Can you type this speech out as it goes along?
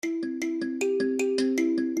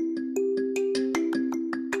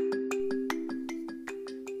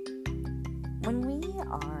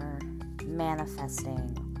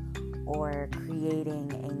manifesting or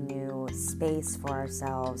creating a new space for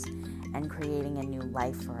ourselves and creating a new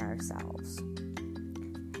life for ourselves.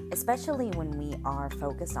 Especially when we are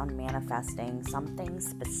focused on manifesting something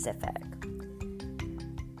specific.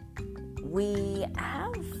 We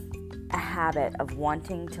have a habit of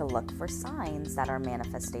wanting to look for signs that our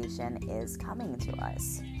manifestation is coming to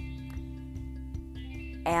us.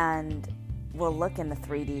 And we'll look in the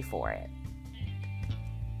 3D for it.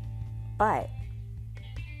 But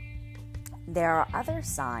there are other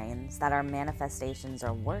signs that our manifestations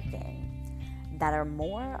are working that are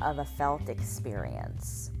more of a felt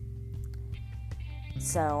experience.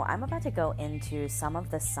 So I'm about to go into some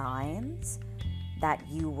of the signs that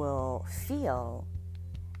you will feel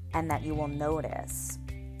and that you will notice,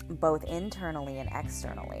 both internally and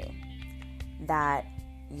externally, that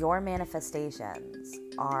your manifestations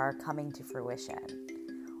are coming to fruition,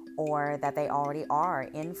 or that they already are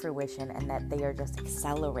in fruition and that they are just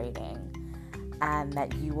accelerating, and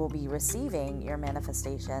that you will be receiving your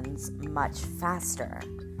manifestations much faster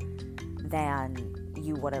than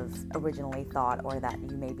you would have originally thought, or that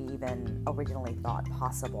you maybe even originally thought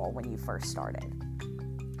possible when you first started.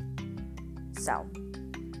 So,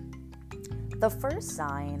 the first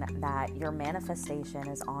sign that your manifestation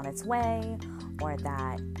is on its way, or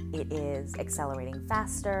that it is accelerating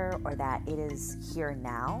faster, or that it is here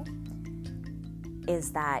now,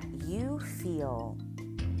 is that you feel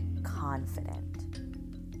confident.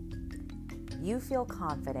 You feel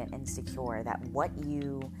confident and secure that what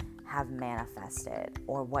you have manifested,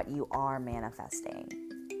 or what you are manifesting,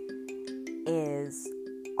 is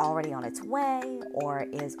already on its way or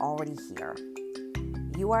is already here.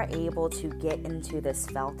 You are able to get into this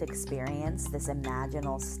felt experience, this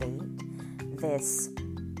imaginal state, this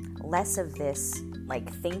less of this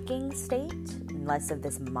like thinking state, less of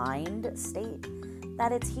this mind state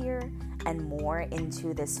that it's here, and more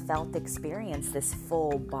into this felt experience, this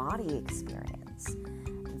full body experience,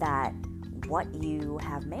 that what you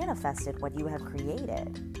have manifested, what you have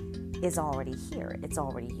created is already here. It's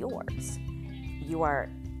already yours. You are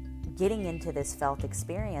getting into this felt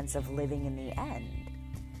experience of living in the end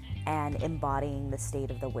and embodying the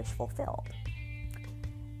state of the wish fulfilled.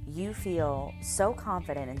 You feel so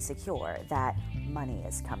confident and secure that money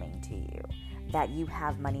is coming to you, that you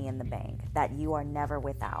have money in the bank, that you are never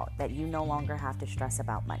without, that you no longer have to stress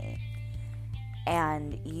about money.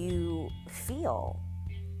 And you feel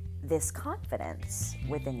this confidence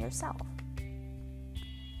within yourself.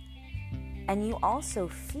 And you also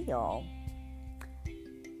feel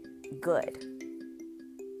good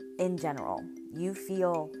in general. You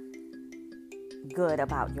feel good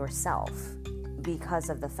about yourself because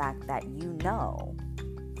of the fact that you know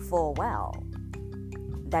full well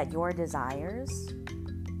that your desires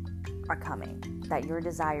are coming, that your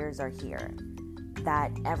desires are here,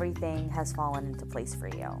 that everything has fallen into place for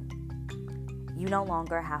you. You no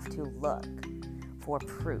longer have to look for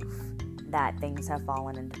proof that things have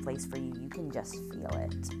fallen into place for you. You can just feel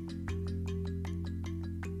it.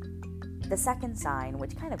 The second sign,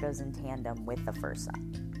 which kind of goes in tandem with the first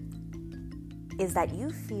sign, is that you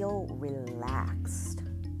feel relaxed.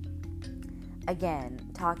 Again,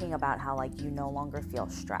 talking about how like you no longer feel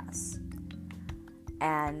stress.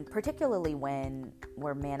 And particularly when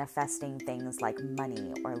we're manifesting things like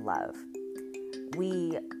money or love,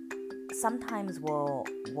 we sometimes will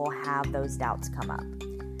have those doubts come up.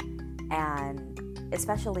 And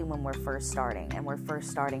especially when we're first starting, and we're first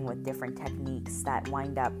starting with different techniques that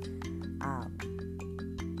wind up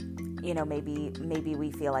maybe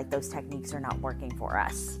we feel like those techniques are not working for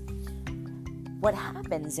us. What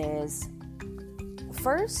happens is,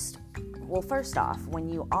 first off, when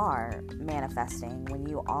you are manifesting, when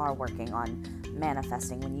you are working on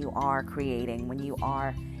manifesting, when you are creating, when you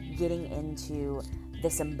are getting into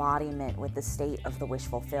this embodiment with the state of the wish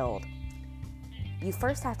fulfilled, you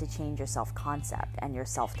first have to change your self-concept and your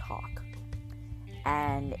self-talk.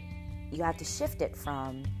 And you have to shift it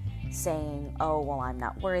from saying, oh, well, I'm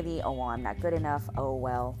not worthy. Oh, well, I'm not good enough. Oh,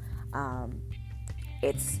 well,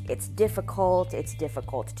 it's difficult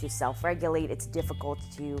to self-regulate. It's difficult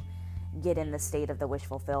to get in the state of the wish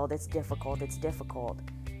fulfilled. It's difficult.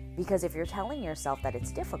 Because if you're telling yourself that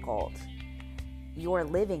it's difficult, you're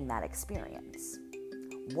living that experience.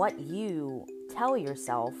 What you tell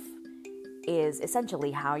yourself is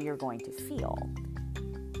essentially how you're going to feel,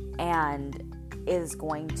 and is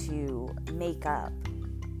going to make up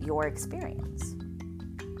your experience.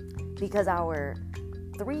 Because our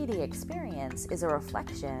 3D experience is a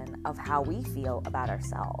reflection of how we feel about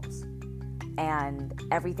ourselves. And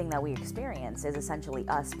everything that we experience is essentially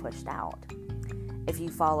us pushed out. If you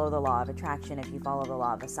follow the law of attraction, if you follow the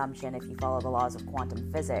law of assumption, if you follow the laws of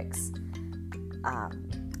quantum physics,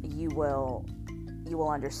 you will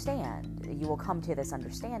understand, you will come to this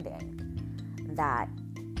understanding that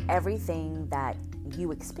everything that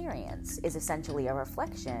you experience is essentially a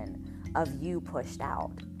reflection of you pushed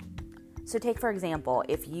out. So take, for example,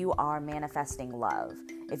 if you are manifesting love,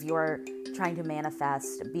 if you're trying to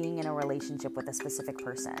manifest being in a relationship with a specific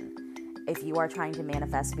person, if you are trying to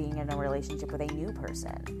manifest being in a relationship with a new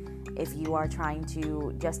person, if you are trying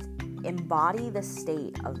to just embody the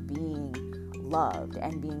state of being loved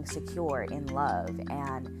and being secure in love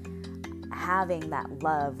and having that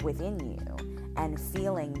love within you and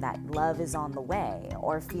feeling that love is on the way,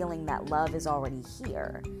 or feeling that love is already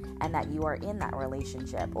here and that you are in that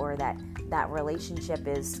relationship, or that relationship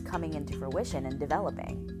is coming into fruition and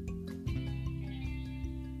developing.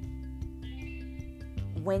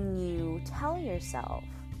 When you tell yourself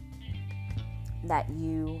that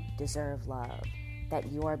you deserve love,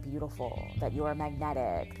 that you are beautiful, that you are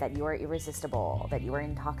magnetic, that you are irresistible, that you are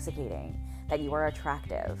intoxicating, that you are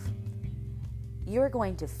attractive, you're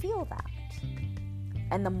going to feel that.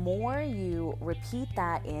 And the more you repeat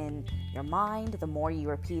that in your mind, the more you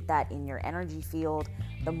repeat that in your energy field,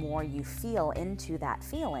 the more you feel into that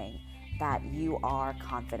feeling that you are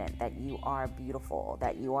confident, that you are beautiful,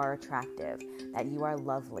 that you are attractive, that you are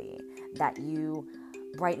lovely, that you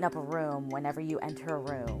brighten up a room whenever you enter a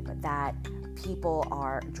room, that people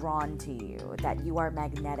are drawn to you, that you are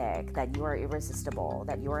magnetic, that you are irresistible,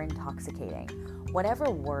 that you are intoxicating.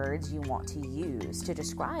 Whatever words you want to use to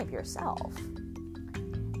describe yourself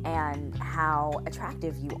and how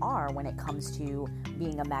attractive you are when it comes to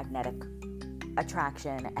being a magnetic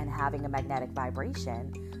attraction and having a magnetic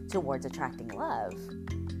vibration towards attracting love,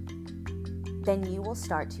 then you will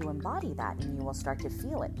start to embody that and you will start to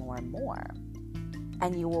feel it more and more.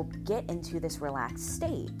 And you will get into this relaxed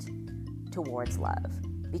state towards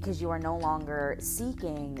love because you are no longer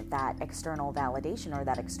seeking that external validation or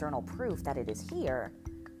that external proof that it is here.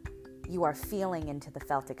 You are feeling into the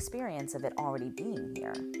felt experience of it already being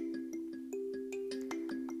here.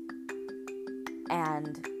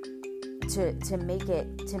 And to make it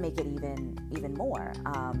even more,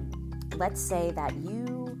 let's say that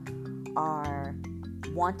you are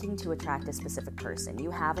wanting to attract a specific person. You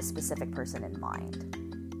have a specific person in mind.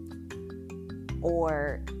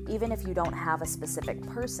 Or even if you don't have a specific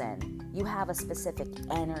person, you have a specific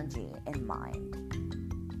energy in mind.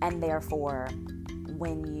 And therefore,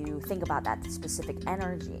 when you think about that specific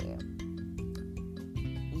energy,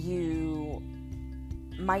 you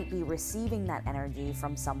might be receiving that energy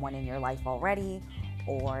from someone in your life already,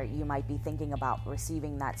 or you might be thinking about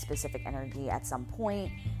receiving that specific energy at some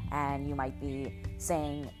point, and you might be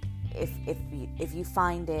saying, if you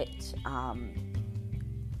find it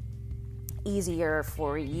easier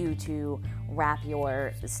for you to wrap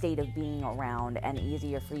your state of being around, and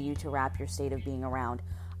easier for you to wrap your state of being around,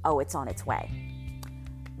 oh, it's on its way.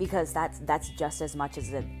 Because that's just as much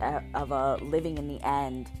as of a living in the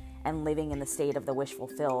end and living in the state of the wish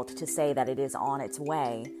fulfilled to say that it is on its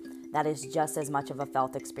way. That is just as much of a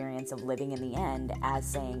felt experience of living in the end as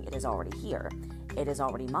saying it is already here. It is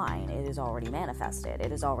already mine. It is already manifested.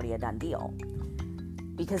 It is already a done deal.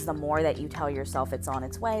 Because the more that you tell yourself it's on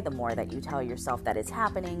its way, the more that you tell yourself that it's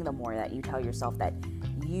happening, the more that you tell yourself that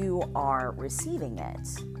you are receiving it,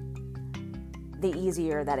 the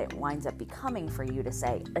easier that it winds up becoming for you to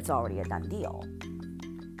say it's already a done deal.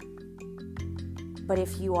 But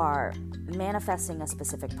if you are manifesting a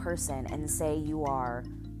specific person and say you are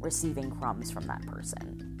receiving crumbs from that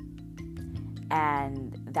person,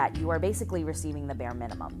 and that you are basically receiving the bare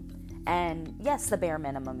minimum, and yes, the bare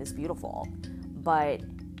minimum is beautiful, but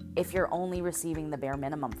if you're only receiving the bare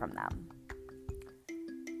minimum from them,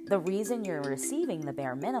 the reason you're receiving the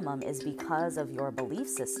bare minimum is because of your belief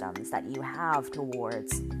systems that you have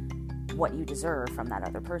towards what you deserve from that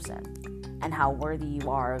other person, and how worthy you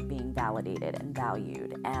are of being validated and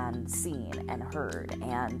valued and seen and heard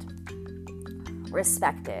and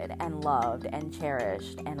respected and loved and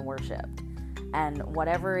cherished and worshipped. And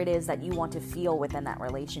whatever it is that you want to feel within that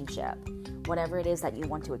relationship, whatever it is that you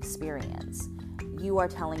want to experience, you are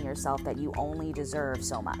telling yourself that you only deserve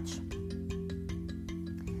so much.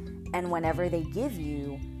 And whenever they give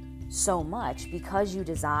you so much, because you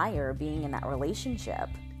desire being in that relationship,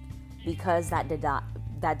 because that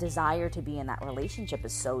desire to be in that relationship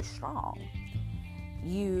is so strong,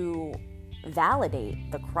 you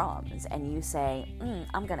validate the crumbs and you say,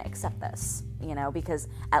 I'm going to accept this, because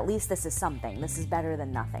at least this is something. This is better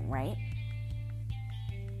than nothing, right?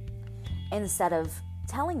 Instead of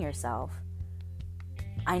telling yourself,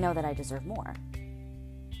 I know that I deserve more.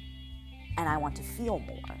 and I want to feel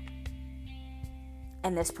more.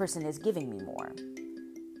 And this person is giving me more.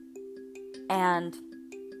 And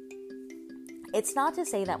it's not to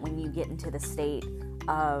say that when you get into the state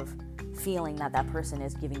of feeling that that person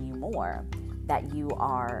is giving you more, that you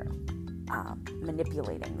are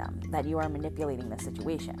manipulating them, that you are manipulating the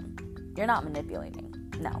situation. You're not manipulating.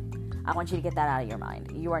 No. I want you to get that out of your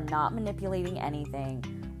mind. You are not manipulating anything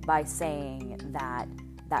by saying that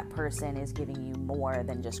that person is giving you more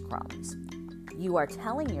than just crumbs. You are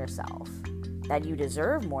telling yourself that you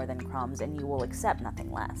deserve more than crumbs and you will accept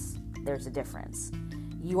nothing less. There's a difference.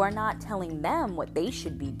 You are not telling them what they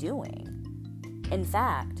should be doing. In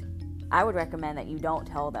fact, I would recommend that you don't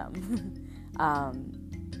tell them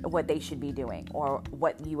what they should be doing or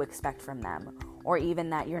what you expect from them, or even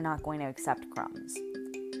that you're not going to accept crumbs.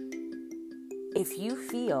 If you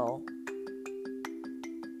feel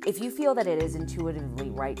that it is intuitively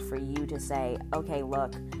right for you to say, okay,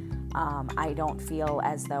 look, I don't feel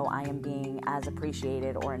as though I am being as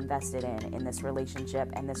appreciated or invested in this relationship,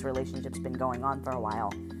 and this relationship's been going on for a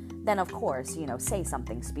while, then of course, say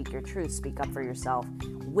something, speak your truth, speak up for yourself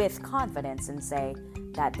with confidence and say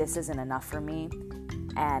that this isn't enough for me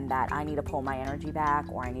and that I need to pull my energy back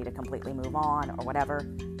or I need to completely move on or whatever.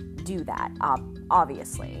 Do that,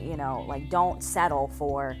 obviously, don't settle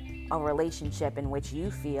for a relationship in which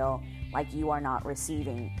you feel like you are not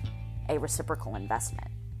receiving a reciprocal investment.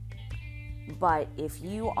 But if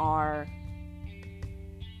you are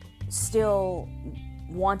still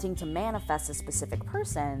wanting to manifest a specific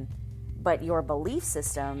person, but your belief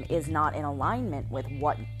system is not in alignment with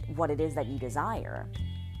what it is that you desire,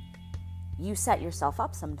 you set yourself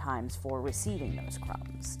up sometimes for receiving those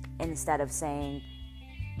crumbs instead of saying,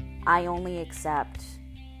 I only accept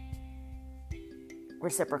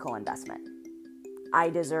reciprocal investment. I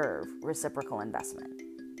deserve reciprocal investment.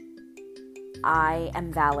 I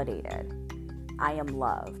am validated. I am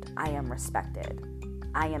loved. I am respected.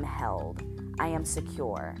 I am held. I am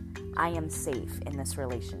secure. I am safe in this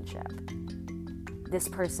relationship. This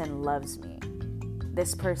person loves me.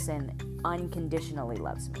 This person unconditionally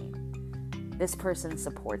loves me. This person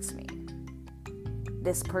supports me.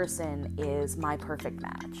 This person is my perfect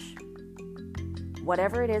match.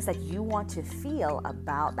 Whatever it is that you want to feel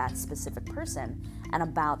about that specific person and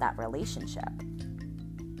about that relationship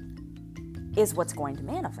is what's going to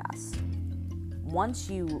manifest. Once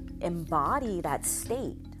you embody that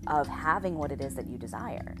state of having what it is that you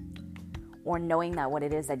desire, or knowing that what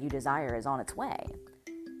it is that you desire is on its way,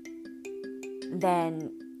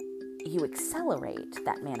 then you accelerate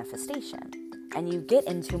that manifestation and you get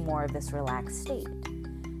into more of this relaxed state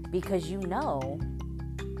because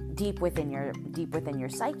deep within your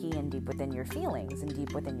psyche and deep within your feelings and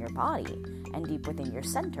deep within your body and deep within your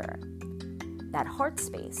center, that heart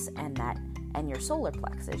space and your solar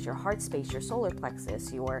plexus, your heart space, your solar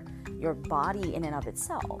plexus, your body in and of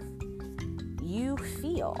itself, you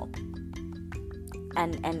feel,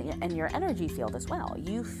 and your energy field as well,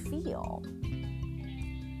 you feel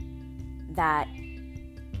that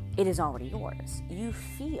it is already yours. You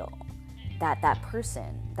feel that that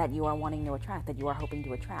person that you are wanting to attract, that you are hoping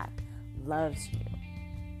to attract, loves you.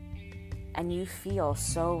 And you feel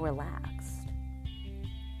so relaxed.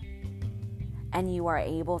 And you are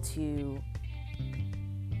able to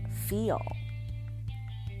feel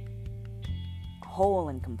whole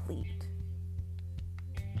and complete.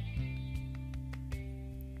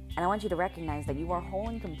 And I want you to recognize that you are whole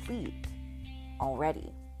and complete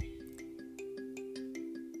already.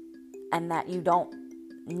 And that you don't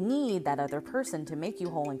need that other person to make you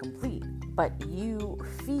whole and complete, but you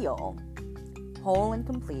feel whole and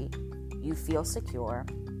complete, you feel secure,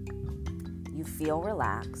 you feel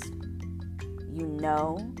relaxed, you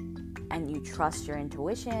know and you trust your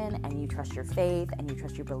intuition and you trust your faith and you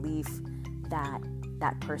trust your belief that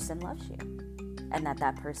that person loves you and that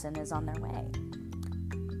that person is on their way.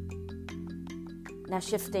 Now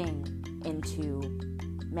shifting into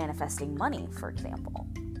manifesting money, for example.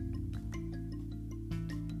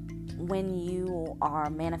 When you are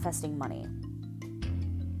manifesting money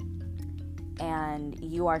and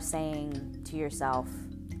you are saying to yourself,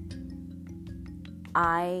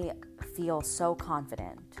 I feel so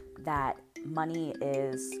confident that money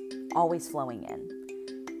is always flowing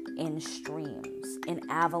in streams, in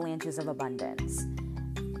avalanches of abundance,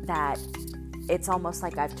 that it's almost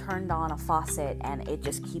like I've turned on a faucet and it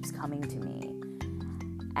just keeps coming to me.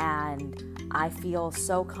 And I feel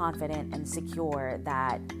so confident and secure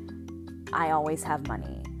that I always have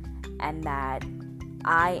money and that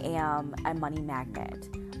I am a money magnet.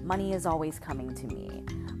 Money is always coming to me.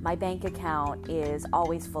 My bank account is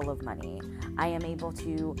always full of money. I am able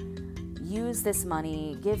to use this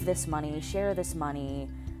money, give this money, share this money,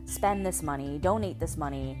 spend this money, donate this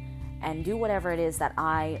money, and do whatever it is that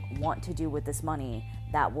I want to do with this money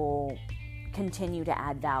that will continue to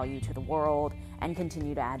add value to the world and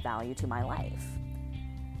continue to add value to my life.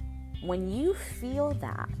 When you feel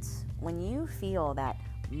that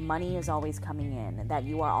money is always coming in, that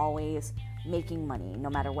you are always making money no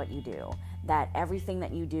matter what you do, that everything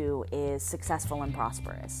that you do is successful and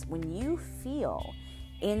prosperous, when you feel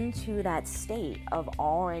into that state of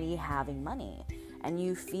already having money, and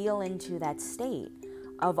you feel into that state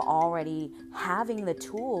of already having the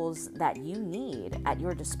tools that you need at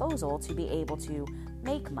your disposal to be able to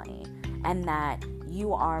make money, and that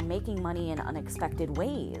you are making money in unexpected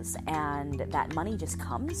ways, and that money just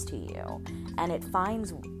comes to you, and it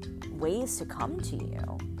finds ways to come to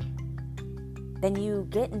you, then you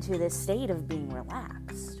get into this state of being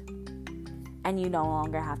relaxed, and you no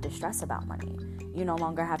longer have to stress about money. You no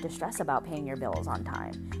longer have to stress about paying your bills on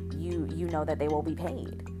time. You know that they will be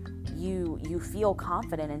paid. You feel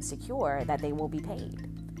confident and secure that they will be paid.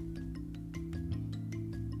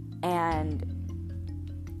 And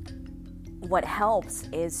what helps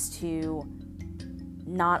is to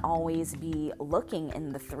not always be looking in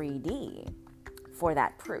the 3D for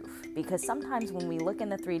that proof. Because sometimes when we look in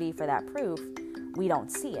the 3D for that proof, we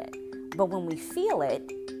don't see it. But when we feel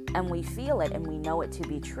it, and we know it to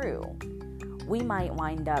be true, we might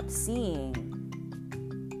wind up seeing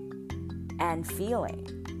and feeling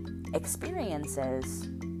experiences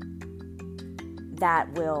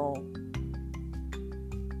that will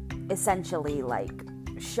essentially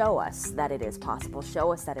show us that it is possible,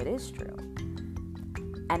 show us that it is true.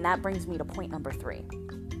 And that brings me to point number 3.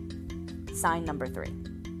 Sign number 3.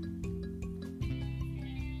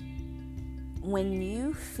 When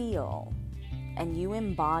you feel and you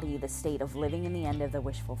embody the state of living in the end of the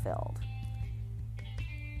wish fulfilled,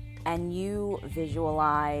 and you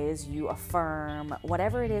visualize, you affirm,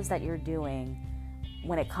 whatever it is that you're doing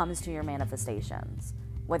when it comes to your manifestations,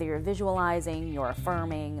 whether you're visualizing, you're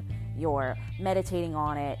affirming, you're meditating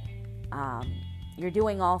on it, you're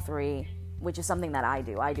doing all 3, which is something that I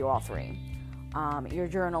do all 3. You're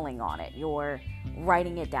journaling on it, you're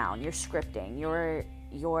writing it down, you're scripting,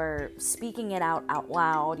 you're speaking it out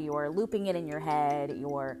loud, you're looping it in your head,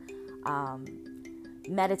 you're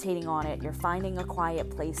meditating on it, you're finding a quiet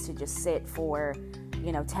place to just sit for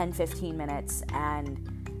 10-15 minutes, and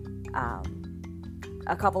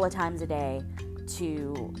a couple of times a day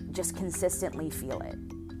to just consistently feel it,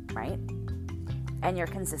 right? And you're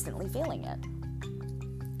consistently feeling it.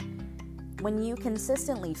 When you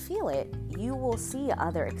consistently feel it, you will see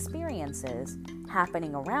other experiences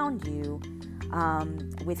happening around you,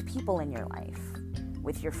 with people in your life,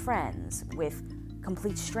 with your friends, with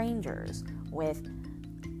complete strangers, with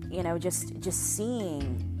just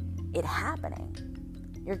seeing it happening.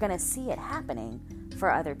 You're going to see it happening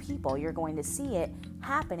for other people. You're going to see it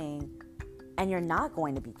happening, and you're not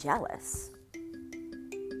going to be jealous.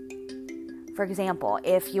 For example,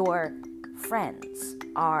 if your friends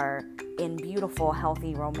are in beautiful,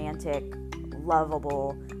 healthy, romantic,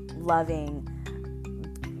 lovable, loving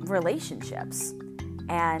relationships,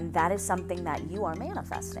 and that is something that you are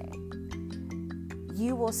manifesting,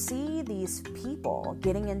 you will see these people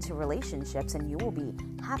getting into relationships, and you will be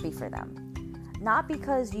happy for them. Not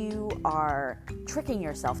because you are tricking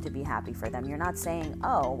yourself to be happy for them. You're not saying,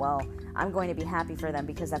 oh, well, I'm going to be happy for them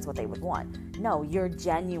because that's what they would want. No, you're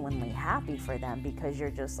genuinely happy for them because you're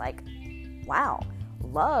just like, wow,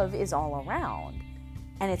 love is all around.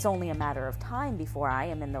 And it's only a matter of time before I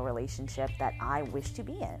am in the relationship that I wish to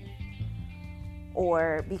be in.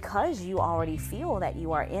 Or because you already feel that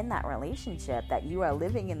you are in that relationship, that you are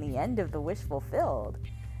living in the end of the wish fulfilled,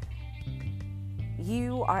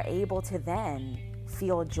 you are able to then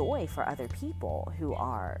feel joy for other people who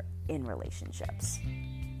are in relationships.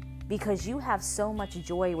 Because you have so much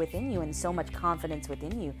joy within you, and so much confidence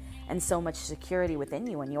within you, and so much security within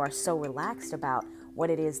you, and you are so relaxed about what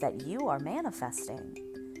it is that you are manifesting,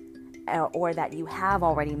 or that you have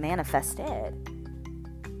already manifested,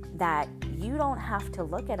 that you don't have to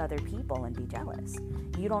look at other people and be jealous.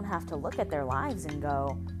 You don't have to look at their lives and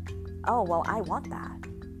go, oh, well, I want that.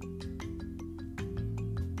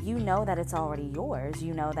 You know that it's already yours.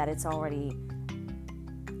 You know that it's already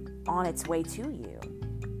on its way to you.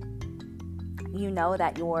 You know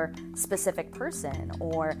that your specific person,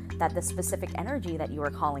 or that the specific energy that you are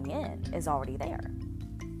calling in, is already there.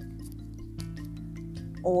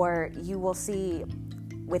 Or you will see,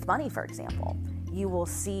 with money, for example, you will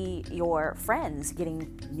see your friends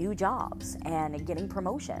getting new jobs and getting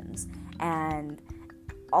promotions and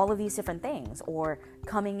all of these different things, or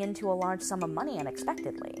coming into a large sum of money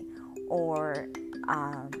unexpectedly, or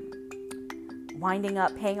winding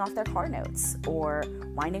up paying off their car notes, or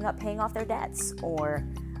winding up paying off their debts, or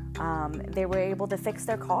they were able to fix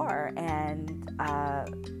their car and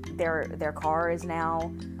their car is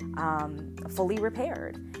now fully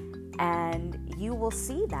repaired. And you will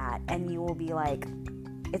see that and you will be like,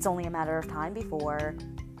 it's only a matter of time before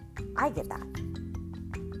I get that.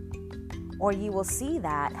 Or you will see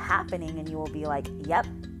that happening and you will be like, yep,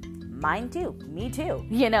 mine too, me too.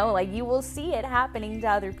 Like you will see it happening to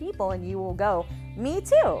other people and you will go, me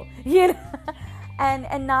too.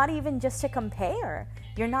 And not even just to compare.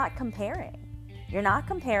 You're not comparing. You're not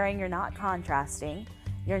contrasting.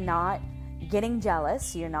 You're not getting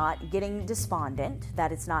jealous. You're not getting despondent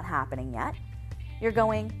that it's not happening yet. You're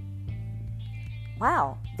going,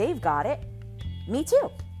 wow, they've got it. Me too.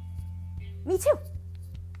 Me too.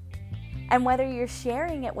 And whether you're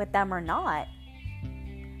sharing it with them or not,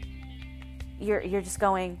 you're just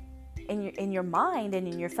going, in your mind and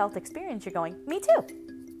in your felt experience, you're going, me too.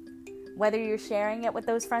 Whether you're sharing it with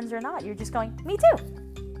those friends or not, you're just going, me too.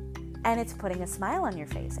 And it's putting a smile on your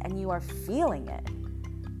face and you are feeling it.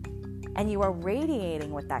 And you are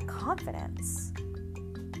radiating with that confidence.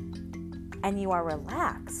 And you are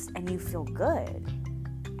relaxed and you feel good.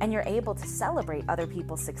 And you're able to celebrate other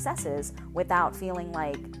people's successes without feeling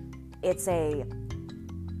like it's a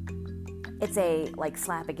like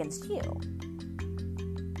slap against you.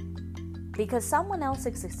 Because someone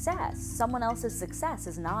else's success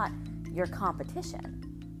is not your competition.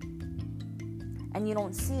 And you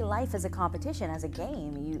don't see life as a competition, as a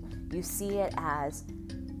game. You see it as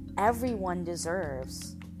everyone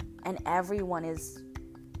deserves and everyone is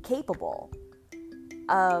capable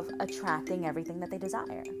of attracting everything that they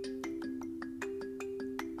desire.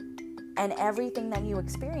 And everything that you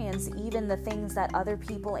experience, even the things that other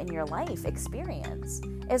people in your life experience,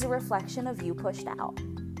 is a reflection of you pushed out.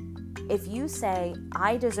 If you say,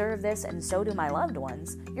 I deserve this and so do my loved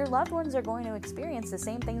ones, your loved ones are going to experience the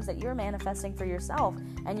same things that you're manifesting for yourself.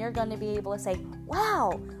 And you're going to be able to say,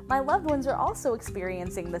 wow, my loved ones are also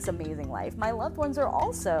experiencing this amazing life. My loved ones are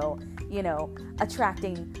also,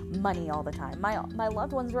 attracting money all the time. My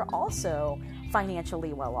loved ones are also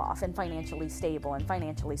financially well off and financially stable and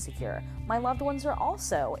financially secure. My loved ones are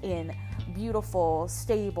also in beautiful,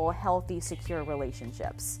 stable, healthy, secure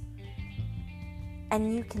relationships.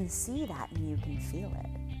 And you can see that and you can feel it.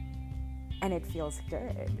 And it feels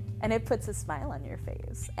good. And it puts a smile on your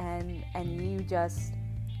face. And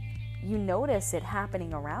you notice it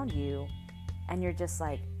happening around you. And you're just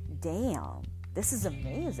like, damn, this is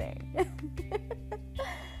amazing.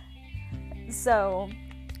 So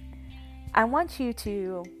I want you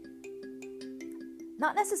to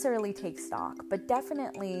not necessarily take stock, but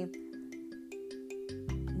definitely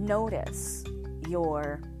notice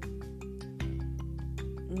your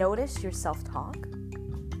self-talk,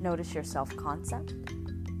 notice your self-concept,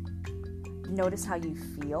 notice how you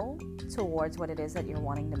feel towards what it is that you're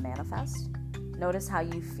wanting to manifest, notice how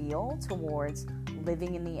you feel towards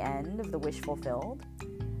living in the end of the wish fulfilled,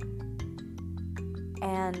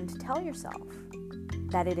 and tell yourself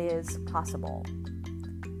that it is possible,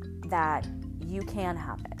 that you can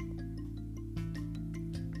have it.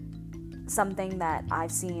 Something that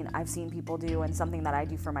I've seen people do, and something that I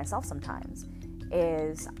do for myself sometimes,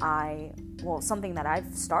 is something that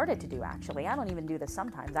I've started to do actually, I don't even do this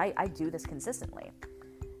sometimes, I do this consistently,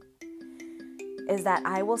 is that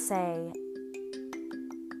I will say,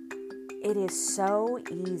 it is so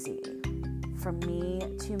easy for me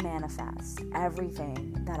to manifest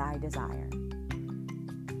everything that I desire.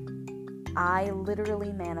 I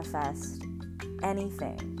literally manifest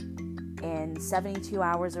anything in 72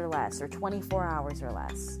 hours or less, or 24 hours or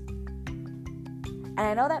less. And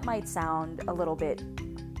I know that might sound a little bit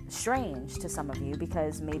strange to some of you,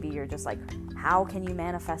 because maybe you're just like, how can you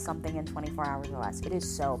manifest something in 24 hours or less? It is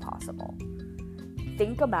so possible.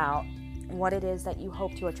 Think about what it is that you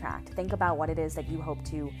hope to attract. Think about what it is that you hope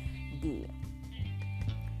to be.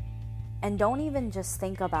 And don't even just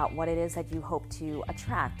think about what it is that you hope to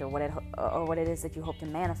attract, or what it is that you hope to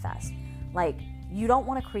manifest. Like, you don't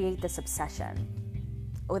want to create this obsession.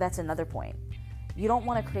 Oh, that's another point. You don't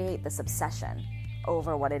want to create this obsession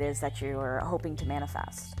over what it is that you're hoping to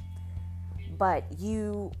manifest. But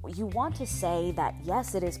you want to say that,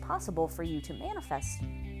 yes, it is possible for you to manifest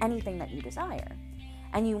anything that you desire.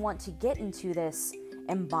 And you want to get into this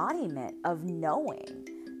embodiment of knowing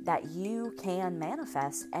that you can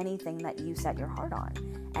manifest anything that you set your heart on,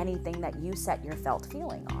 anything that you set your felt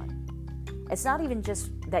feeling on. It's not even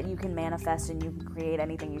just that you can manifest and you can create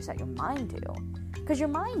anything you set your mind to, because your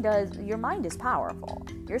mind is powerful.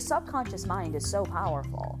 Your subconscious mind is so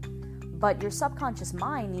powerful. But your subconscious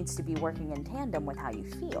mind needs to be working in tandem with how you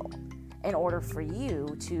feel in order for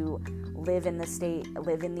you to live in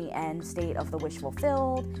the end state of the wish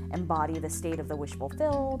fulfilled, embody the state of the wish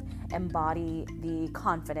fulfilled, embody the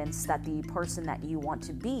confidence that the person that you want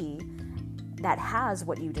to be, that has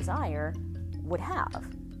what you desire, would have.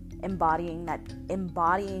 Embodying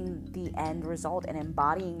the end result and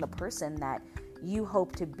embodying the person that you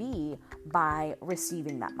hope to be by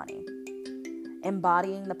receiving that money.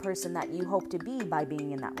 Embodying the person that you hope to be by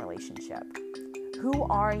being in that relationship. Who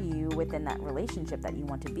are you within that relationship that you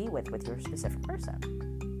want to be with your specific person?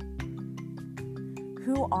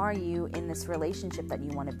 Who are you in this relationship that you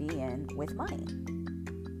want to be in with money?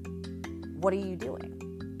 What are you doing?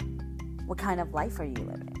 What kind of life are you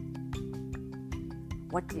living?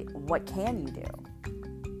 What can you do?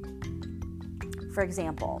 For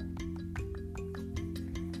example,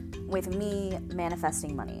 with me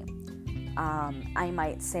manifesting money, I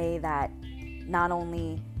might say that not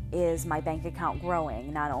only is my bank account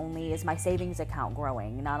growing, not only is my savings account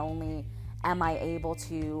growing, not only am I able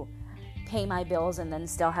to pay my bills and then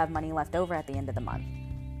still have money left over at the end of the month,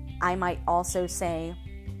 I might also say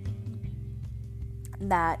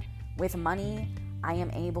that with money, I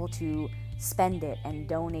am able to spend it and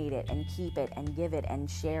donate it and keep it and give it and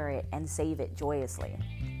share it and save it joyously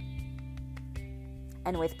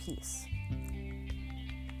and with peace.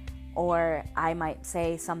 Or I might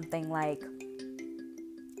say something like,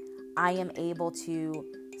 I am able to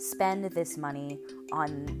spend this money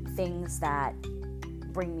on things that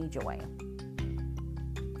bring me joy.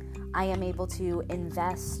 I am able to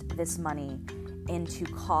invest this money into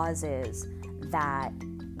causes that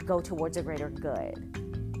go towards a greater good.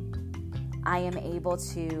 I am able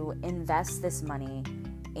to invest this money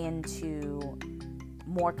into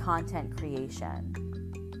more content creation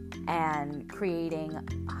and creating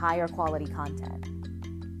higher quality content.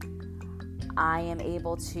 I am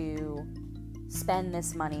able to spend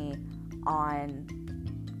this money on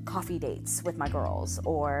coffee dates with my girls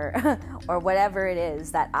or whatever it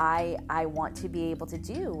is that I want to be able to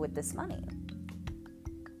do with this money.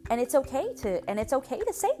 And it's okay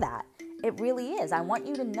to say that. It really is. I want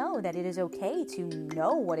you to know that it is okay to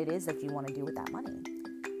know what it is that you want to do with that money.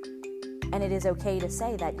 And it is okay to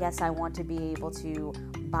say that, yes, I want to be able to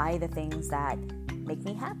buy the things that make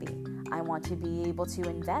me happy. I want to be able to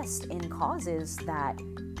invest in causes that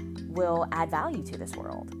will add value to this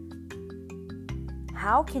world.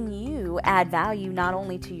 How can you add value not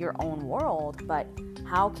only to your own world, but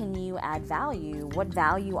how can you add value? What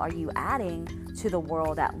value are you adding to the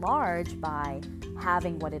world at large by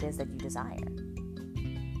having what it is that you desire?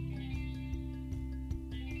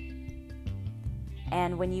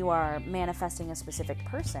 And when you are manifesting a specific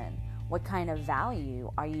person, what kind of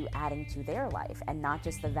value are you adding to their life, and not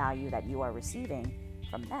just the value that you are receiving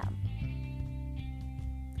from them?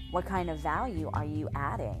 What kind of value are you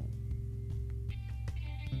adding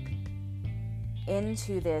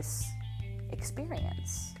into this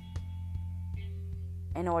experience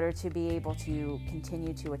in order to be able to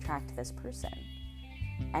continue to attract this person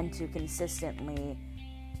and to consistently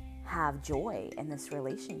have joy in this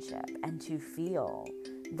relationship and to feel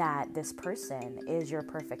that this person is your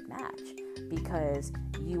perfect match because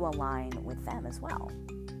you align with them as well?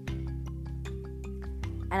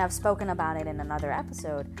 And I've spoken about it in another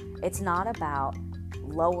episode. It's not about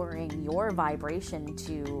lowering your vibration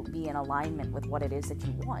to be in alignment with what it is that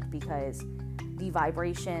you want, because the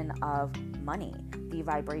vibration of money, the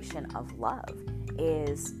vibration of love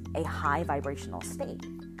is a high vibrational state.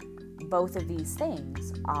 Both of these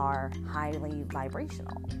things are highly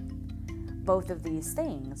vibrational. Both of these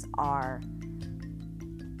things are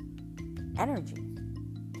energy.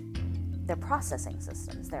 They're processing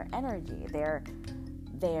systems, they're energy, they're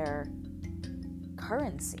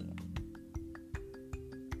currency.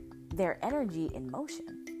 They're energy in motion.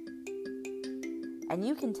 And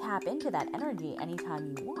you can tap into that energy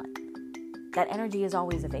anytime you want. That energy is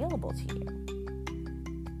always available to you.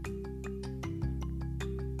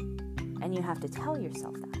 And you have to tell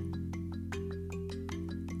yourself that.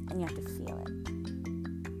 And you have to feel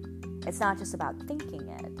it. It's not just about thinking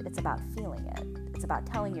it, it's about feeling it. It's about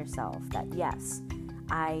telling yourself that, yes,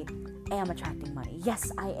 I am attracting money.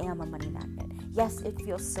 Yes, I am a money magnet. Yes, it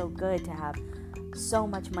feels so good to have so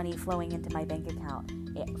much money flowing into my bank account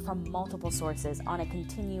from multiple sources on a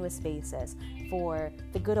continuous basis for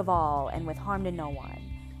the good of all and with harm to no one.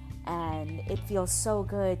 And it feels so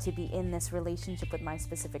good to be in this relationship with my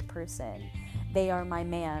specific person. They are my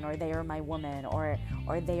man, or they are my woman, or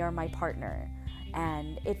they are my partner.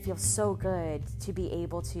 And it feels so good to be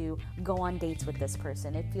able to go on dates with this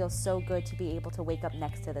person. It feels so good to be able to wake up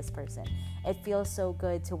next to this person. It feels so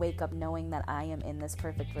good to wake up knowing that I am in this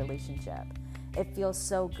perfect relationship. It feels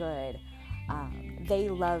so good. They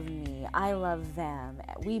love me. I love them.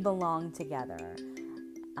 We belong together.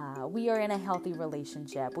 We are in a healthy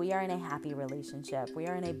relationship. We are in a happy relationship. We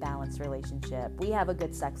are in a balanced relationship. We have a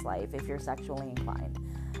good sex life if you're sexually inclined.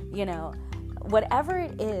 You know, whatever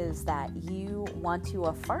it is that you want to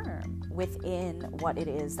affirm within what it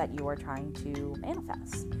is that you are trying to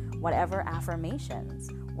manifest, whatever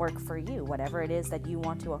affirmations work for you, whatever it is that you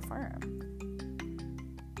want to affirm.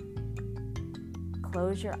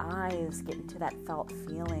 Close your eyes, get into that felt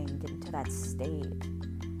feeling, get into that state,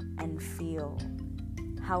 and feel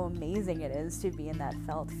how amazing it is to be in that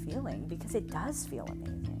felt feeling, because it does feel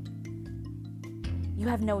amazing. You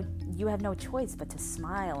have no choice but to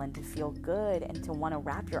smile and to feel good and to want to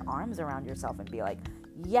wrap your arms around yourself and be like,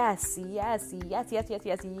 yes, yes, yes, yes, yes,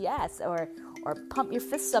 yes, yes, or pump your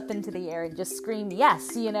fists up into the air and just scream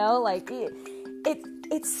yes, you know, like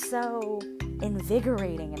it's so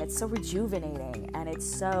invigorating and it's so rejuvenating and it's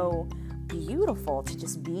so beautiful to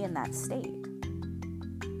just be in that state.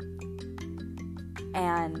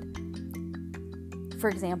 And for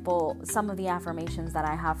example, some of the affirmations that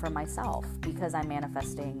I have for myself, because I'm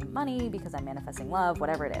manifesting money, because I'm manifesting love,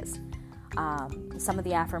 whatever it is, some of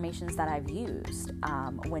the affirmations that I've used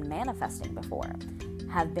when manifesting before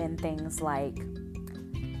have been things like,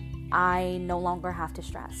 I no longer have to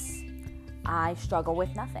stress. I struggle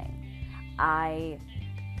with nothing. I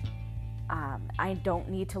don't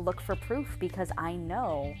need to look for proof because I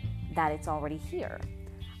know that it's already here.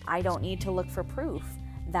 I don't need to look for proof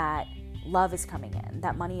that love is coming in,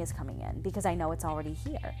 that money is coming in, because I know it's already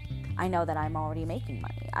here. I know that I'm already making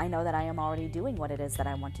money. I know that I am already doing what it is that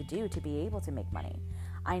I want to do to be able to make money.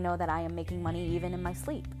 I know that I am making money even in my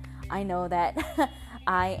sleep. I know that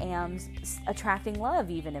I am attracting love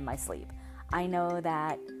even in my sleep. I know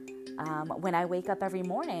that when I wake up every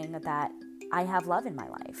morning that I have love in my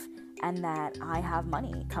life and that I have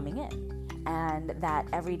money coming in. And that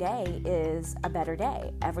every day is a better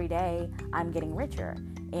day. Every day I'm getting richer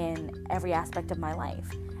in every aspect of my life.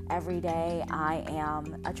 Every day I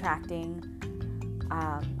am attracting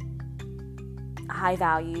high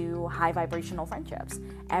value, high vibrational friendships.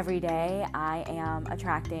 Every day I am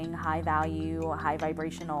attracting high value, high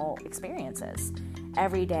vibrational experiences.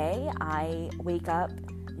 Every day I wake up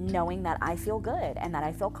knowing that I feel good and that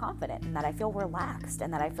I feel confident and that I feel relaxed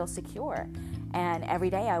and that I feel secure. And every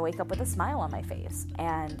day I wake up with a smile on my face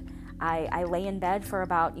and I lay in bed for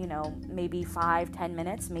about, maybe 5-10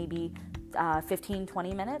 minutes, maybe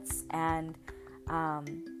 15-20 minutes, and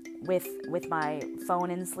with my phone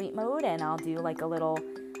in sleep mode, and I'll do like a little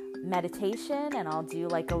meditation and I'll do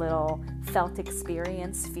like a little felt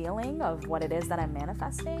experience feeling of what it is that I'm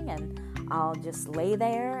manifesting, and I'll just lay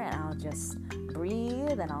there and I'll just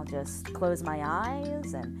breathe and I'll just close my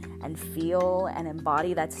eyes and feel and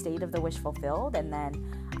embody that state of the wish fulfilled, and then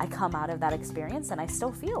I come out of that experience and I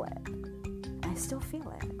still feel it.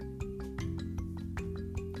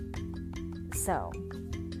 So,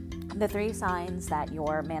 the 3 signs that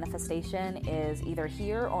your manifestation is either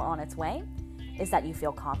here or on its way is that you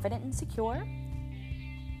feel confident and secure,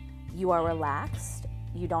 you are relaxed,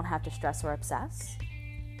 you don't have to stress or obsess,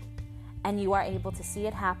 and you are able to see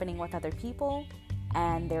it happening with other people,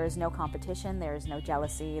 and there is no competition, there is no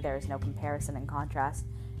jealousy, there is no comparison and contrast.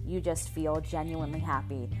 You just feel genuinely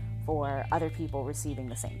happy for other people receiving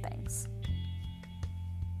the same things.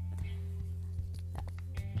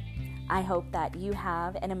 I hope that you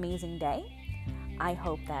have an amazing day. I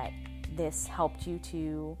hope that this helped you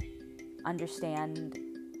to understand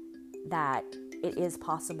that it is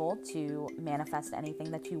possible to manifest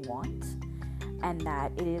anything that you want, and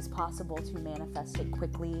that it is possible to manifest it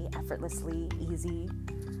quickly, effortlessly, easy,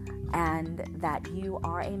 and that you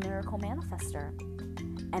are a miracle manifester,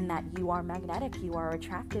 and that you are magnetic, you are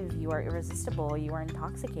attractive, you are irresistible, you are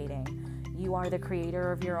intoxicating, you are the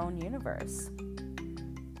creator of your own universe.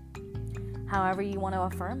 However you want to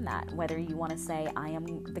affirm that, whether you want to say, I am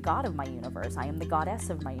the god of my universe, I am the goddess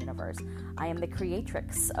of my universe, I am the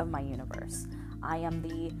creatrix of my universe, I am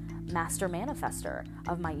the master manifester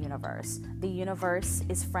of my universe. The universe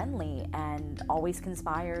is friendly and always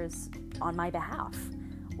conspires on my behalf.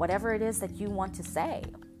 Whatever it is that you want to say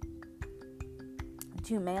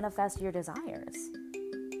to manifest your desires,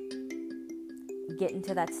 get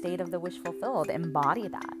into that state of the wish fulfilled. Embody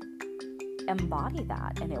that, and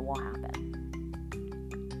it will happen.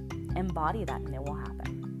 Embody that, and it will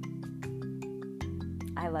happen.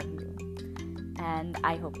 I love you, and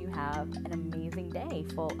I hope you have an amazing day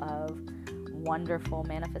full of wonderful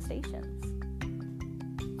manifestations.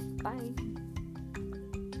 Bye.